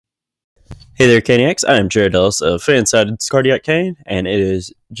Hey there, Caniacs. I'm Jared Ellis of Fansided's Cardiac Cane, and it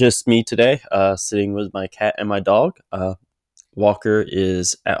is just me today, sitting with my cat and my dog. Walker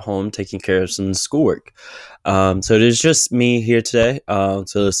is at home taking care of some schoolwork. So it is just me here today.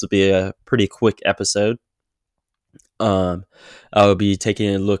 So this will be a pretty quick episode. I will be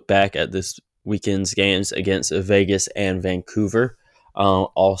taking a look back at this weekend's games against Vegas and Vancouver.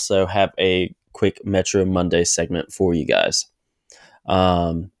 Also have a quick Metro Monday segment for you guys.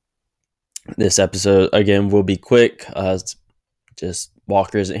 This episode, again, will be quick. Just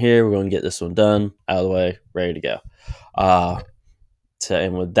Walker isn't here. We're going to get this one done, out of the way, ready to go.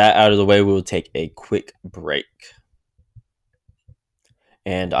 And with that out of the way, we will take a quick break.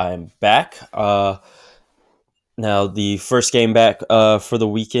 And I'm back. Now, the first game back for the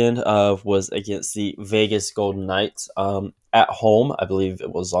weekend was against the Vegas Golden Knights at home. I believe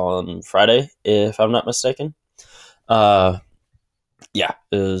it was on Friday, if I'm not mistaken. Yeah,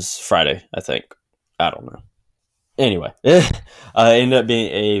 it was Friday, I think. I don't know. Anyway, it ended up being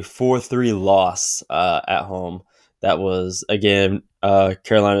a 4-3 loss at home. That was, again,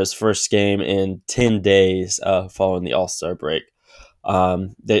 Carolina's first game in 10 days following the All-Star break.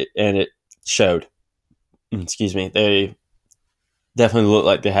 And it showed. Excuse me. They definitely looked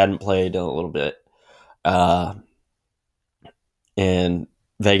like they hadn't played in a little bit. And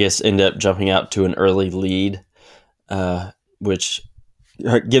Vegas ended up jumping out to an early lead, which,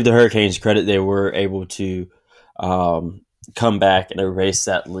 give the Hurricanes credit, they were able to come back and erase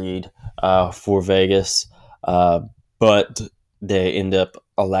that lead for Vegas. But they end up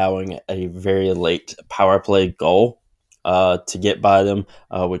allowing a very late power play goal to get by them,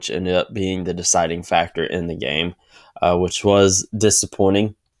 which ended up being the deciding factor in the game, which was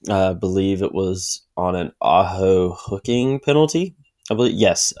disappointing. I believe it was on an Aho hooking penalty. I believe,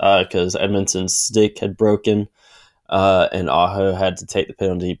 yes, because Edmonton's stick had broken, and Aho had to take the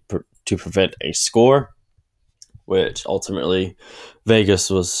penalty to prevent a score, which ultimately Vegas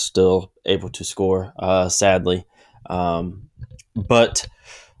was still able to score, sadly. But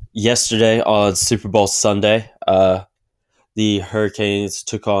yesterday on Super Bowl Sunday, the Hurricanes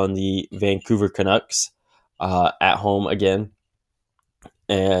took on the Vancouver Canucks at home again.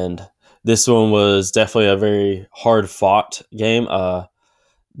 And this one was definitely a very hard-fought game.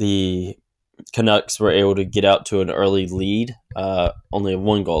 The Canucks were able to get out to an early lead, only a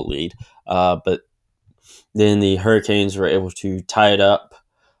one-goal lead, but then the Hurricanes were able to tie it up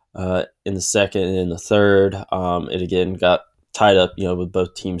in the second and in the third. It again got tied up, with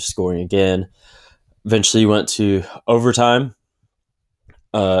both teams scoring again. Eventually went to overtime,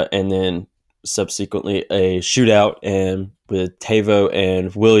 and then subsequently a shootout, and with Tavo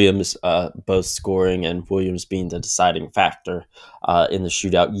and Williams both scoring, and Williams being the deciding factor in the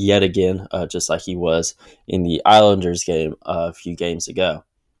shootout yet again, just like he was in the Islanders game a few games ago.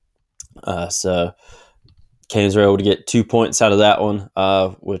 So Canes were able to get 2 points out of that one,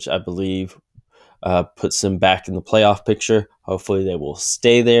 which I believe puts them back in the playoff picture. Hopefully they will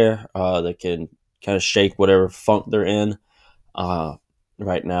stay there. They can kind of shake whatever funk they're in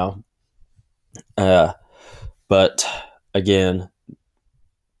right now. But again,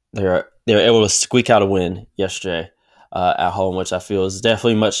 they're able to squeak out a win yesterday at home, which I feel is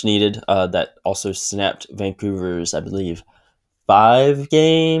definitely much needed. That also snapped Vancouver's, I believe,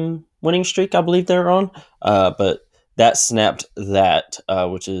 5-game winning streak, I believe they're on. But that snapped that,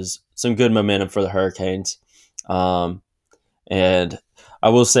 which is some good momentum for the Hurricanes. And I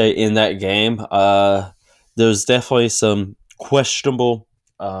will say in that game, there's definitely some questionable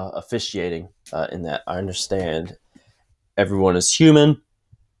officiating in that. I understand everyone is human,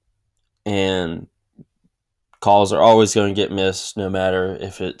 and calls are always going to get missed, no matter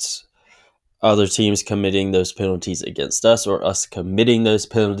if it's other teams committing those penalties against us or us committing those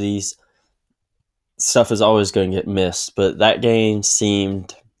penalties. Stuff is always going to get missed, but that game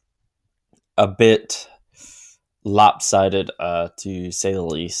seemed a bit lopsided, to say the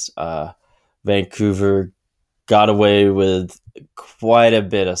least. Vancouver got away with quite a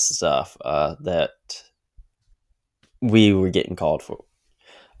bit of stuff that we were getting called for.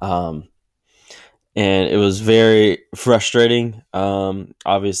 And it was very frustrating.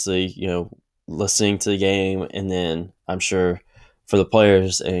 Obviously, listening to the game, and then I'm sure for the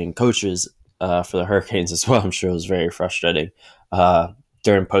players and coaches for the Hurricanes as well, I'm sure it was very frustrating.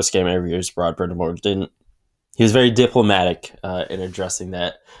 During post-game interviews, Rod Brind'Amour didn't. He was very diplomatic in addressing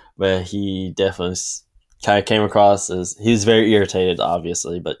that, but he definitely kind of came across as he was very irritated,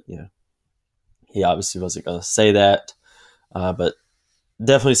 obviously, but he obviously wasn't going to say that. But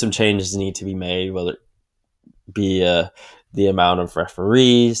definitely some changes need to be made, whether it be the amount of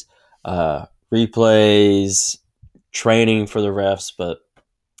referees, replays, training for the refs, but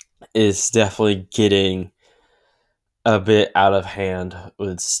is definitely getting a bit out of hand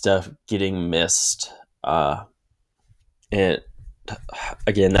with stuff getting missed. And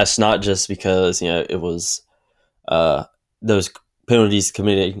again, that's not just because it was uh, those penalties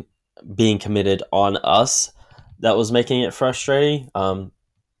committed being committed on us that was making it frustrating. I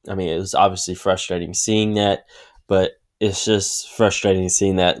mean, it was obviously frustrating seeing that, but it's just frustrating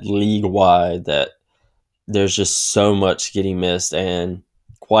seeing that league wide that there's just so much getting missed, and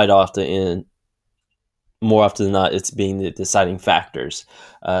quite often, in more often than not, it's being the deciding factors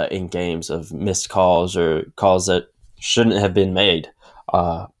in games of missed calls or calls that shouldn't have been made,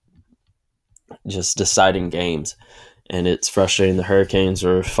 uh, just deciding games. And it's frustrating. The Hurricanes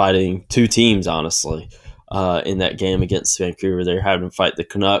are fighting two teams, honestly, in that game against Vancouver. They're having to fight the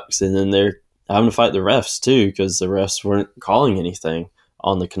Canucks, and then they're having to fight the refs, too, because the refs weren't calling anything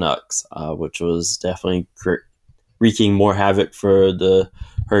on the Canucks, which was definitely wreaking more havoc for the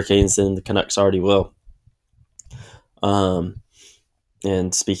Hurricanes than the Canucks already will. Um,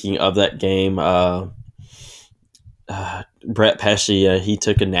 and speaking of that game, Brett Pesce, he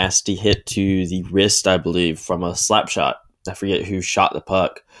took a nasty hit to the wrist, I believe, from a slap shot. I forget who shot the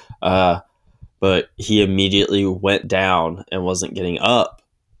puck, but he immediately went down and wasn't getting up,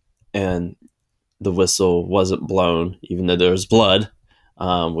 and the whistle wasn't blown, even though there was blood,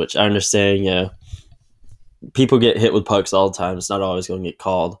 which I understand. People get hit with pucks all the time. It's not always going to get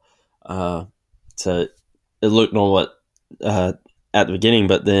called. So it looked normal at the beginning,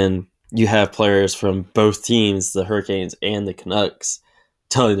 but then you have players from both teams, the Hurricanes and the Canucks,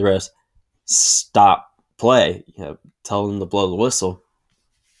 telling the refs stop play, tell them to blow the whistle.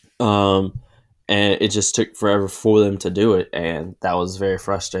 Um, and it just took forever for them to do it, and that was very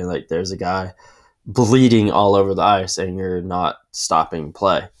frustrating. Like, there's a guy bleeding all over the ice, and you're not stopping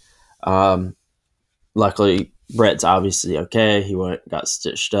play. Um, Luckily, Brett's obviously okay. He got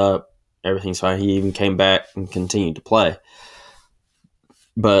stitched up. Everything's fine. He even came back and continued to play.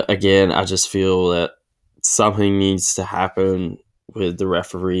 But again, I just feel that something needs to happen with the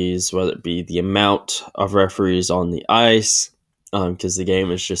referees, whether it be the amount of referees on the ice, because the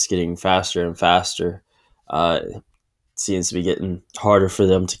game is just getting faster and faster. It seems to be getting harder for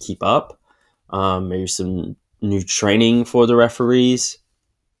them to keep up. Maybe some new training for the referees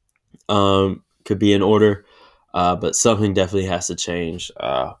could be in order, but something definitely has to change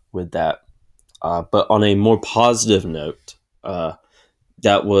with that. But on a more positive note,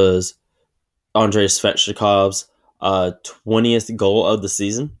 that was Andrei Svechnikov's 20th goal of the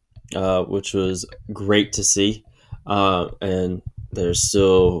season, which was great to see. And there's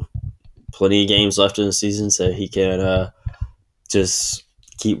still plenty of games left in the season, so he can just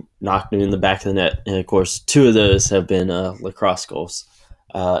keep knocking it in the back of the net. And of course, two of those have been lacrosse goals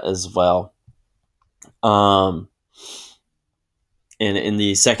as well. Um, and in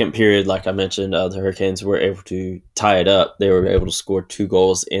the second period, like I mentioned, the Hurricanes were able to tie it up. They were able to score 2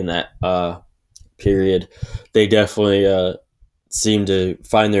 goals in that period. They definitely seemed to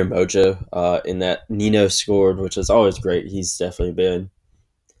find their mojo in that. Nino scored, which is always great. He's definitely been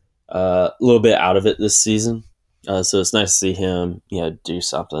a little bit out of it this season. So it's nice to see him, do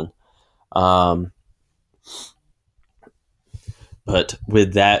something. Um, but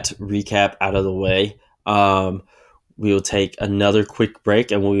with that recap out of the way, we will take another quick break,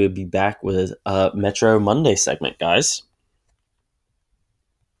 and we will be back with a Metro Monday segment, guys.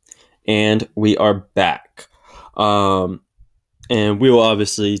 And we are back. And we will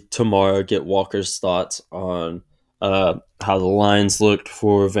obviously tomorrow get Walker's thoughts on how the lines looked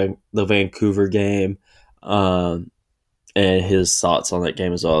for the Vancouver game, and his thoughts on that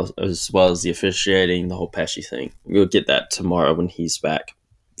game as well as the officiating, the whole Pesce thing. We'll get that tomorrow when he's back.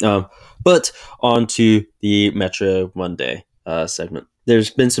 But on to the Metro Monday segment. There's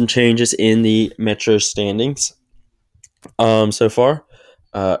been some changes in the Metro standings so far,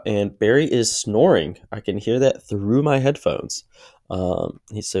 and Barry is snoring. I can hear that through my headphones.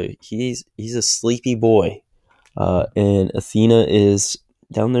 So he's a sleepy boy, and Athena is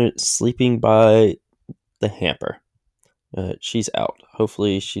down there sleeping by the hamper. She's out.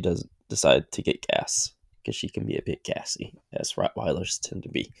 Hopefully, she doesn't decide to get gas, because she can be a bit gassy, as Rottweilers tend to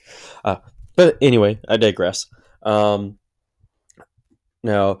be. But anyway, I digress. Now,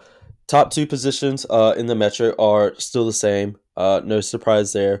 top two positions in the Metro are still the same. No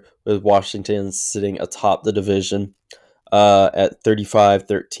surprise there, with Washington sitting atop the division at 35,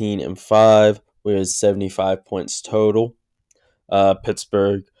 13, and 5 with 75 points total.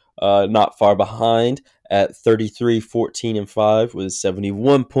 Pittsburgh not far behind at 33, 14, and 5 with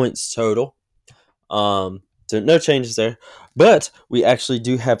 71 points total. So no changes there. But we actually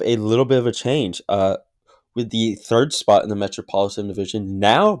do have a little bit of a change. with the third spot in the Metropolitan Division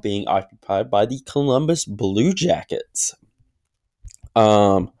now being occupied by the Columbus Blue Jackets.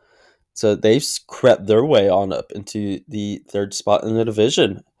 So they've crept their way on up into the third spot in the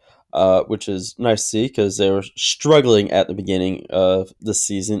division, which is nice to see because they were struggling at the beginning of the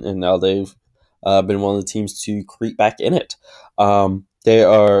season, and now they've been one of the teams to creep back in it. They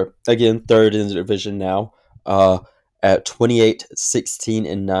are, again, third in the division now at 28, 16,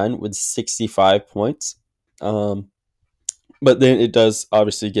 and 9 with 65 points. But then it does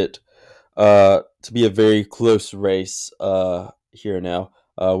obviously get to be a very close race here now,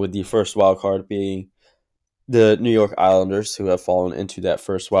 with the first wild card being the New York Islanders, who have fallen into that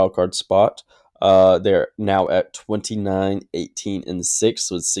first wild card spot. They're now at 29, 18, and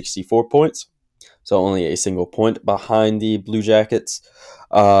 6 with 64 points. So only a single point behind the Blue Jackets.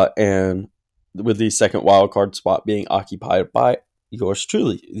 And with the second wild card spot being occupied by yours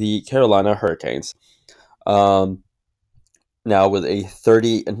truly, the Carolina Hurricanes. Now with a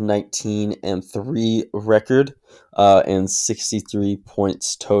 30, 19, and 3 record and 63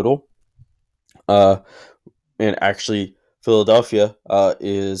 points total. And actually, Philadelphia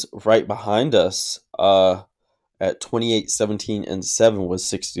is right behind us at 28, 17, and 7 with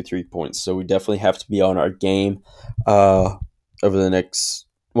 63 points. So we definitely have to be on our game over the next,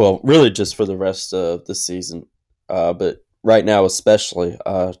 well, really just for the rest of the season. But right now, especially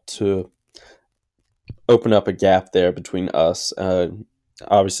to open up a gap there between us.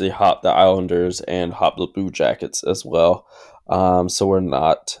 Obviously, hop the Islanders and hop the Blue Jackets as well. So we're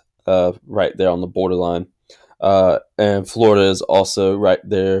not right there on the borderline. And Florida is also right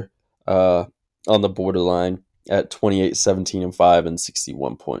there on the borderline at 28, 17, and 5 and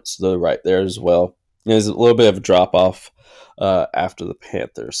 61 points. So they're right there as well. There's a little bit of a drop off after the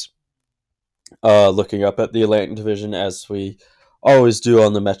Panthers. Looking up at the Atlantic Division, as we always do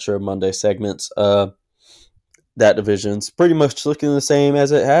on the Metro Monday segments, that division's pretty much looking the same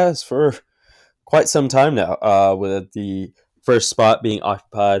as it has for quite some time now, with the first spot being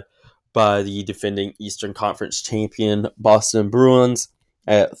occupied by the defending Eastern Conference champion Boston Bruins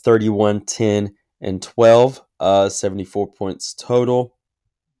at 31, 10, and 12, 74 points total.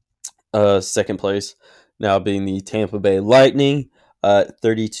 Second place now being the Tampa Bay Lightning,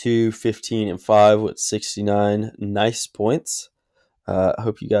 32, 15, and 5 with 69 nice points. I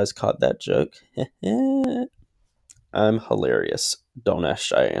hope you guys caught that joke. I'm hilarious. Don't ask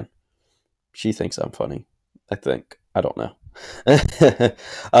Cheyenne. She thinks I'm funny. I think. I don't know.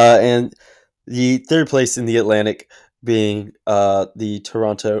 And the third place in the Atlantic being the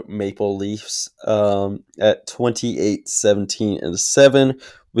Toronto Maple Leafs at 28, 17, and 7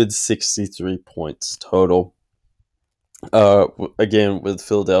 with 63 points total. Again, with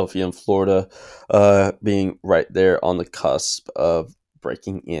Philadelphia and Florida being right there on the cusp of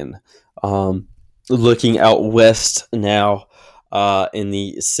breaking in. Looking out west now in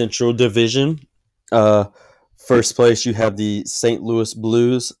the Central Division. First place, you have the St. Louis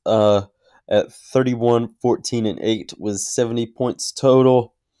Blues at 31, 14, and 8 with 70 points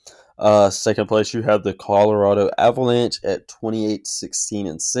total. Second place, you have the Colorado Avalanche at 28, 16,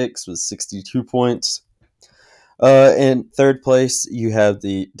 and 6 with 62 points. And third place, you have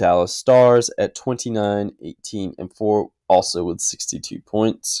the Dallas Stars at 29, 18, and 4, also with 62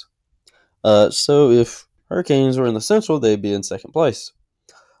 points. So if Hurricanes were in the Central, they'd be in second place.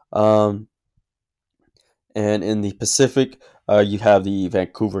 And in the Pacific, you have the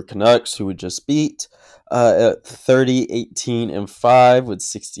Vancouver Canucks, who we just beat, at 30, 18, and 5 with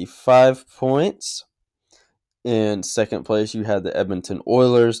 65 points. In second place, you have the Edmonton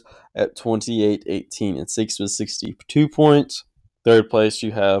Oilers at 28, 18, and 6 with 62 points. Third place,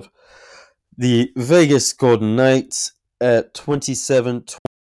 you have the Vegas Golden Knights at 27,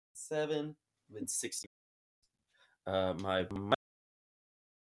 27 with 60.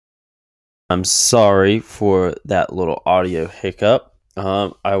 I'm sorry for that little audio hiccup.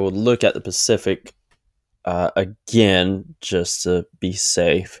 I will look at the Pacific again just to be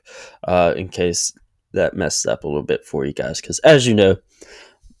safe in case that messed up a little bit for you guys. Because as you know,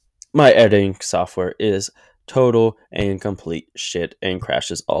 my editing software is total and complete shit and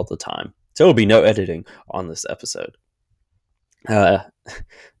crashes all the time. So there'll be no editing on this episode.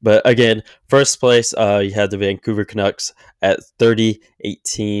 But again, first place, you have the Vancouver Canucks at 30,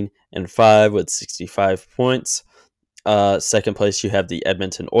 18, and 5 with 65 points. Second place, you have the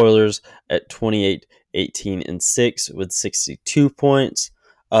Edmonton Oilers at 28, 18, and 6 with 62 points.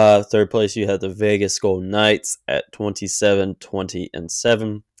 Third place, you have the Vegas Golden Knights at 27, 20, and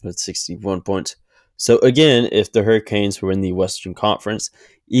 7 with 61 points. So again, if the Hurricanes were in the Western Conference,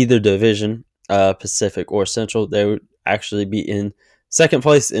 either division, Pacific or Central, they would actually be in second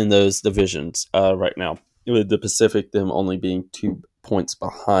place in those divisions right now. with the Pacific them only being 2 points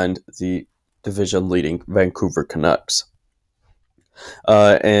behind the division leading Vancouver Canucks.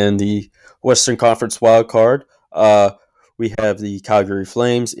 And the Western Conference wild card, we have the Calgary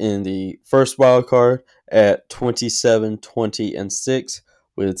Flames in the first wild card at 27, 20, and 6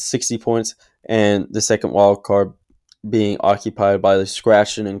 with 60 points, and the second wild card being occupied by the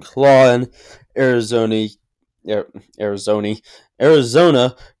scratching and clawing Arizona Arizona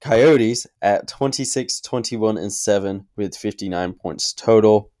Arizona Coyotes at 26, 21, and 7 with 59 points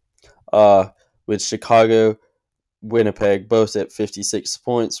total. With Chicago, Winnipeg both at 56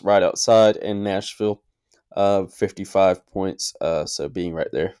 points, right outside, and Nashville 55 points, so being right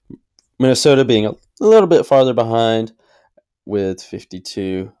there. Minnesota being a little bit farther behind with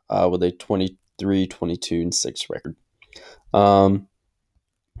 52, with a 23, 22, and 6 record.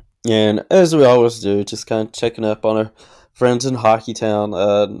 And as we always do, just kind of checking up on our friends in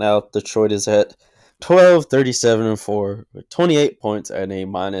Hockeytown. Now Detroit is at 12, 37, and 4 with 28 points and a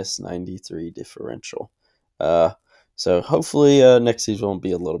minus 93 differential. So hopefully next season will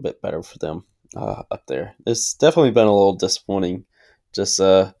be a little bit better for them up there. It's definitely been a little disappointing just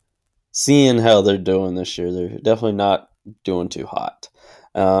seeing how they're doing this year. They're definitely not doing too hot,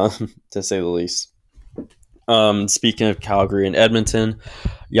 to say the least. Speaking of Calgary and Edmonton,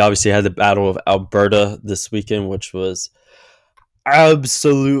 you obviously had the Battle of Alberta this weekend, which was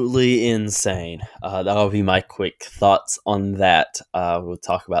absolutely insane. That'll be my quick thoughts on that. We'll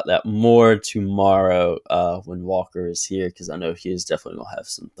talk about that more tomorrow when Walker is here, because I know he is definitely going to have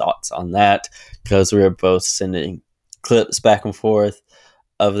some thoughts on that, because we were both sending clips back and forth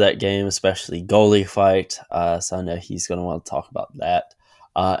of that game, especially goalie fight. So I know he's going to want to talk about that.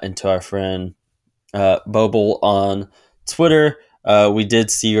 And to our friend Boble on Twitter, we did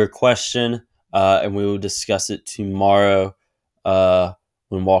see your question, and we will discuss it tomorrow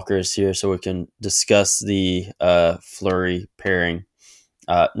when Walker is here, so we can discuss the Fleury pairing.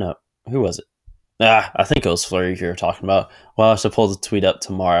 No, who was it? I think it was Fleury you were talking about. Well, I should pull the tweet up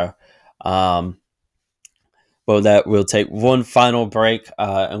tomorrow. But that we'll take one final break,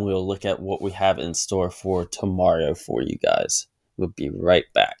 and we'll look at what we have in store for tomorrow for you guys. We'll be right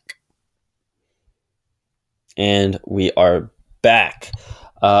back. And we are back.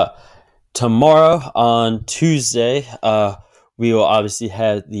 Tomorrow on Tuesday, we will obviously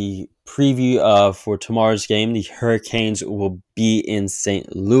have the preview for tomorrow's game. The Hurricanes will be in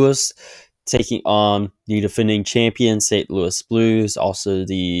St. Louis, taking on the defending champion St. Louis Blues. Also,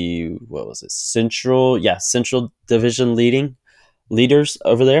 the Central Division leaders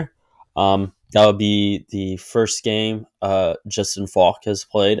over there. That would be the first game Justin Falk has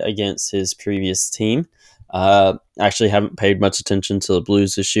played against his previous team. Actually haven't paid much attention to the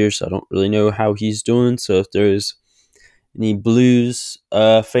Blues this year, so I don't really know how he's doing. So if there's any Blues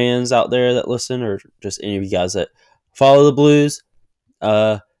fans out there that listen, or just any of you guys that follow the Blues,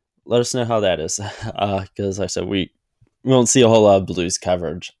 let us know how that is. Because like I said, we won't see a whole lot of Blues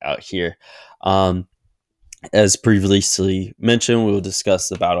coverage out here. As previously mentioned, we will discuss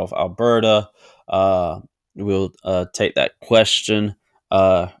the Battle of Alberta. We'll take that question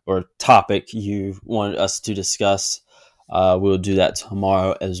or topic you wanted us to discuss. We'll do that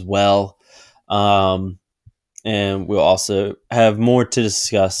tomorrow as well. And we'll also have more to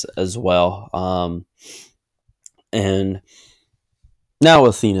discuss as well. And now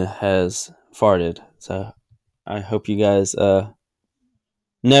Athena has farted. So I hope you guys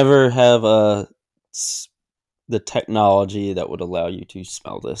never have the technology that would allow you to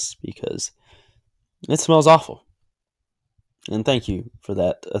smell this, because it smells awful. And thank you for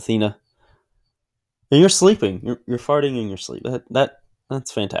that, Athena. And you're sleeping. You're farting in your sleep.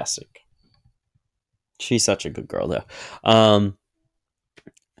 That's fantastic. She's such a good girl, though.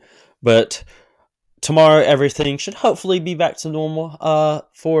 But tomorrow, everything should hopefully be back to normal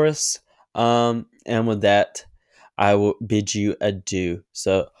for us. And with that, I will bid you adieu.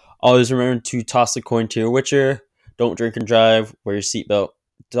 So always remember to toss a coin to your witcher. Don't drink and drive. Wear your seatbelt.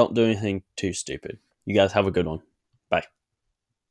 Don't do anything too stupid. You guys have a good one.